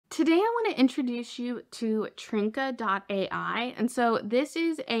Today, I want to introduce you to Trinka AI. And so, this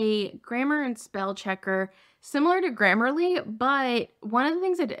is a grammar and spell checker similar to Grammarly, but one of the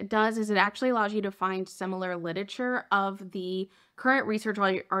things it does is it actually allows you to find similar literature of the current research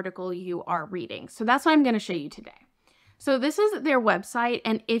article you are reading. So, that's what I'm going to show you today. So this is their website,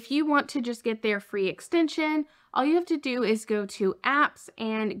 and if you want to just get their free extension, all you have to do is go to apps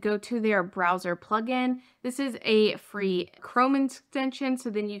and go to their browser plugin. This is a free Chrome extension,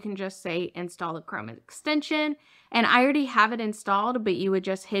 so then you can just say install the Chrome extension. And I already have it installed, but you would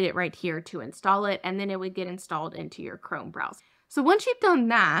just hit it right here to install it, and then it would get installed into your Chrome browser. So once you've done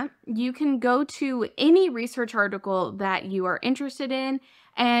that, you can go to any research article that you are interested in.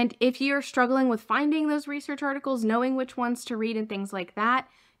 And if you're struggling with finding those research articles, knowing which ones to read and things like that,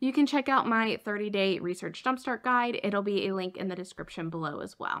 you can check out my 30-day research jumpstart guide. It'll be a link in the description below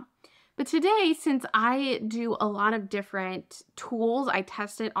as well. But today, since I do a lot of different tools, I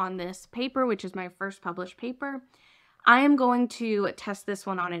test it on this paper, which is my first published paper, I am going to test this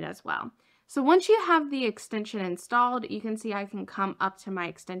one on it as well. So once you have the extension installed, you can see I can come up to my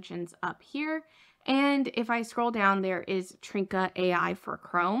extensions up here. And if I scroll down, there is Trinka AI for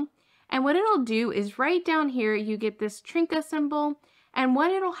Chrome. And what it'll do is right down here, you get this Trinka symbol. And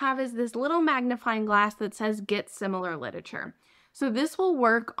what it'll have is this little magnifying glass that says get similar literature. So this will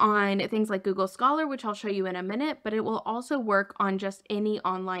work on things like Google Scholar, which I'll show you in a minute, but it will also work on just any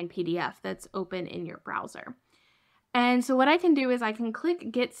online PDF that's open in your browser. And so what I can do is I can click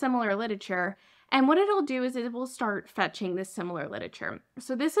get similar literature, and what it'll do is it will start fetching this similar literature.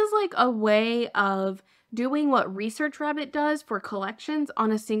 So this is like a way of doing what Research Rabbit does for collections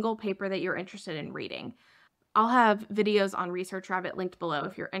on a single paper that you're interested in reading. I'll have videos on Research Rabbit linked below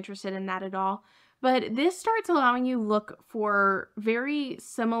if you're interested in that at all. But this starts allowing you look for very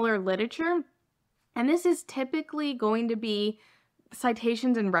similar literature, and this is typically going to be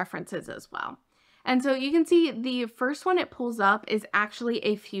citations and references as well. And so you can see the first one it pulls up is actually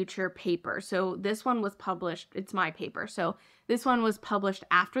a future paper. So this one was published, it's my paper. So this one was published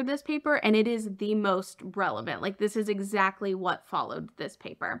after this paper, and it is the most relevant. Like, this is exactly what followed this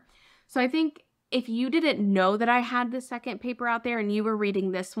paper. So I think if you didn't know that I had the second paper out there and you were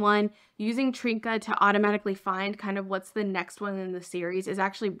reading this one, using Trinka to automatically find kind of what's the next one in the series is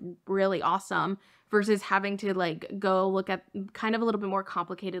actually really awesome versus having to like go look at kind of a little bit more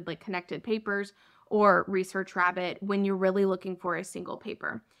complicated like connected papers or Research Rabbit when you're really looking for a single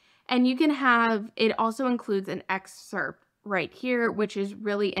paper. And you can have, it also includes an excerpt right here, which is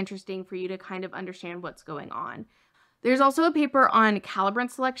really interesting for you to kind of understand what's going on. There's also a paper on calibrant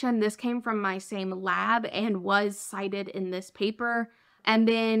selection. This came from my same lab and was cited in this paper. And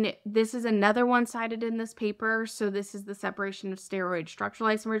then this is another one cited in this paper. So this is the separation of steroid structural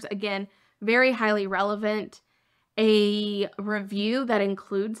isomers. Again, very highly relevant. A review that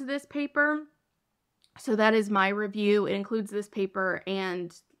includes this paper. So that is my review. It includes this paper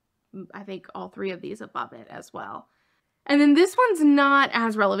and I think all three of these above it as well. And then this one's not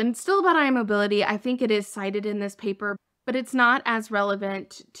as relevant. It's still about eye mobility. I think it is cited in this paper, but it's not as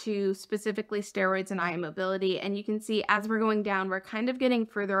relevant to specifically steroids and eye mobility. And you can see as we're going down, we're kind of getting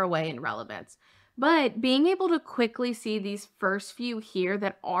further away in relevance. But being able to quickly see these first few here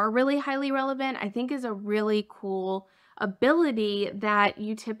that are really highly relevant, I think is a really cool ability that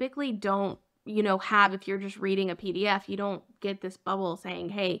you typically don't, have if you're just reading a PDF. You don't get this bubble saying,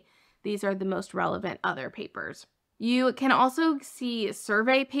 hey, these are the most relevant other papers. You can also see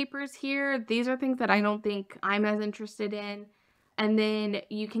survey papers here. These are things that I don't think I'm as interested in. And then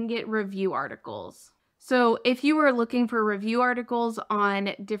you can get review articles. So if you were looking for review articles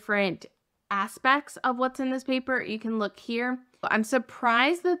on different aspects of what's in this paper, you can look here. I'm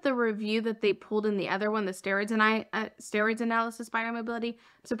surprised that the review that they pulled in the other one, the steroids analysis by eye mobility,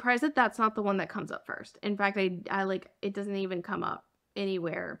 I'm surprised that that's not the one that comes up first. In fact, I like it doesn't even come up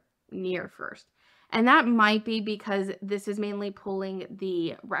anywhere near first. And that might be because this is mainly pulling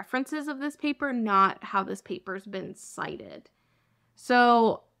the references of this paper, not how this paper's been cited.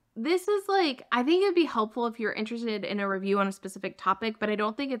 So this is like, I think it'd be helpful if you're interested in a review on a specific topic, but I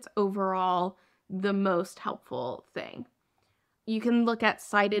don't think it's overall the most helpful thing. You can look at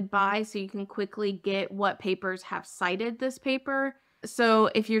cited by, so you can quickly get what papers have cited this paper. So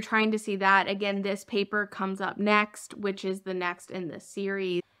if you're trying to see that, again, this paper comes up next, which is the next in this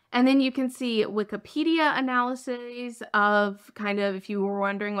series. And then you can see Wikipedia analyses of kind of, if you were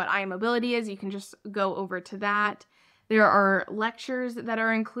wondering what eye mobility is, you can just go over to that. There are lectures that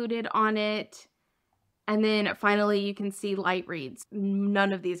are included on it. And then finally, you can see light reads.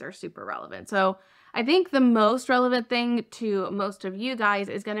 None of these are super relevant. So I think the most relevant thing to most of you guys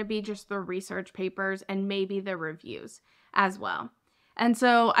is going to be just the research papers and maybe the reviews as well. And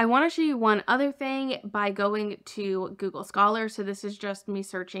so I want to show you one other thing by going to Google Scholar. So this is just me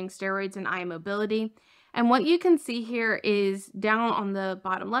searching steroids and eye mobility. And what you can see here is down on the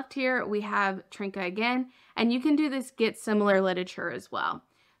bottom left here, we have Trinka again, and you can do this get similar literature as well.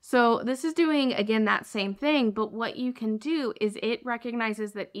 So this is doing, again, that same thing, but what you can do is it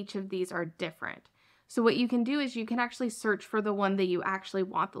recognizes that each of these are different. So what you can do is you can actually search for the one that you actually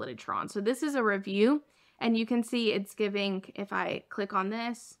want the literature on. So this is a review, and you can see it's giving, if I click on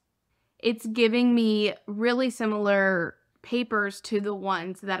this, it's giving me really similar papers to the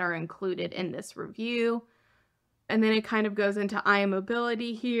ones that are included in this review. And then it kind of goes into eye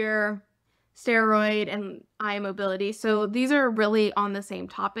mobility here, steroid and eye mobility. So these are really on the same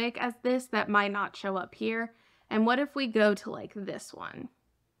topic as this that might not show up here. And what if we go to like this one?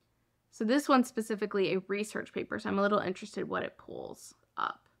 So this one's specifically a research paper. So I'm a little interested what it pulls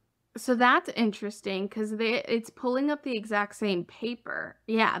up. So that's interesting because it's pulling up the exact same paper.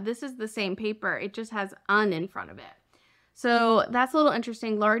 Yeah, this is the same paper. It just has "un" in front of it. So that's a little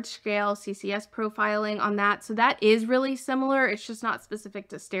interesting. Large scale CCS profiling on that. So that is really similar. It's just not specific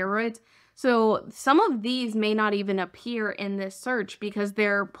to steroids. So some of these may not even appear in this search because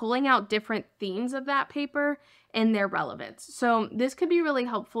they're pulling out different themes of that paper and their relevance. So this could be really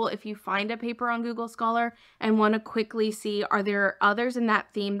helpful if you find a paper on Google Scholar and want to quickly see, are there others in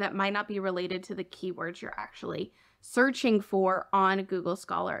that theme that might not be related to the keywords you're actually searching for on Google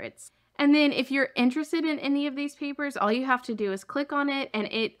Scholar. And then if you're interested in any of these papers, all you have to do is click on it and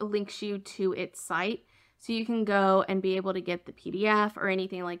it links you to its site. So you can go and be able to get the PDF or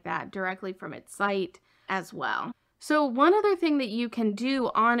anything like that directly from its site as well. So one other thing that you can do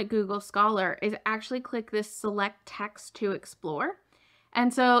on Google Scholar is actually click this select text to explore.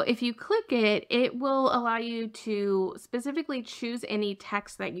 And so if you click it, it will allow you to specifically choose any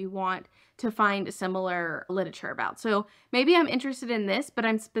text that you want to find similar literature about. So maybe I'm interested in this, but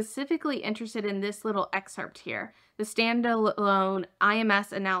I'm specifically interested in this little excerpt here. The standalone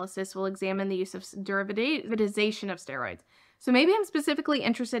IMS analysis will examine the use of derivatization of steroids. So maybe I'm specifically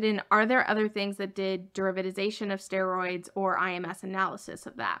interested in, are there other things that did derivatization of steroids or IMS analysis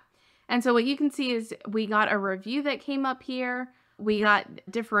of that? And so what you can see is we got a review that came up here. We got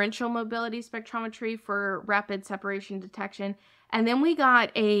differential mobility spectrometry for rapid separation detection. And then we got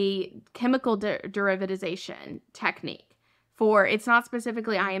a chemical derivatization technique for, it's not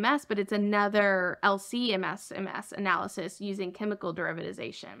specifically IMS, but it's another LC-MS analysis using chemical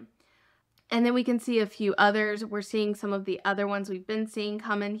derivatization. And then we can see a few others. We're seeing some of the other ones we've been seeing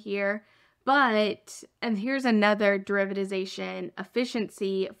come in here. And here's another derivatization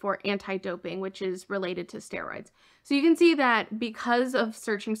efficiency for anti-doping, which is related to steroids. So you can see that because of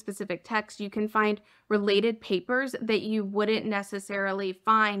searching specific text, you can find related papers that you wouldn't necessarily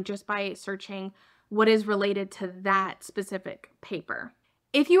find just by searching what is related to that specific paper.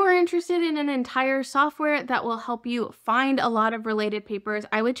 If you are interested in an entire software that will help you find a lot of related papers,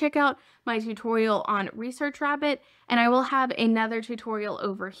 I would check out my tutorial on ResearchRabbit, and I will have another tutorial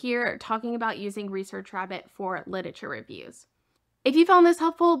over here talking about using ResearchRabbit for literature reviews. If you found this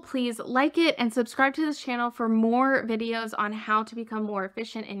helpful, please like it and subscribe to this channel for more videos on how to become more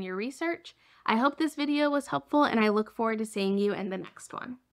efficient in your research. I hope this video was helpful, and I look forward to seeing you in the next one.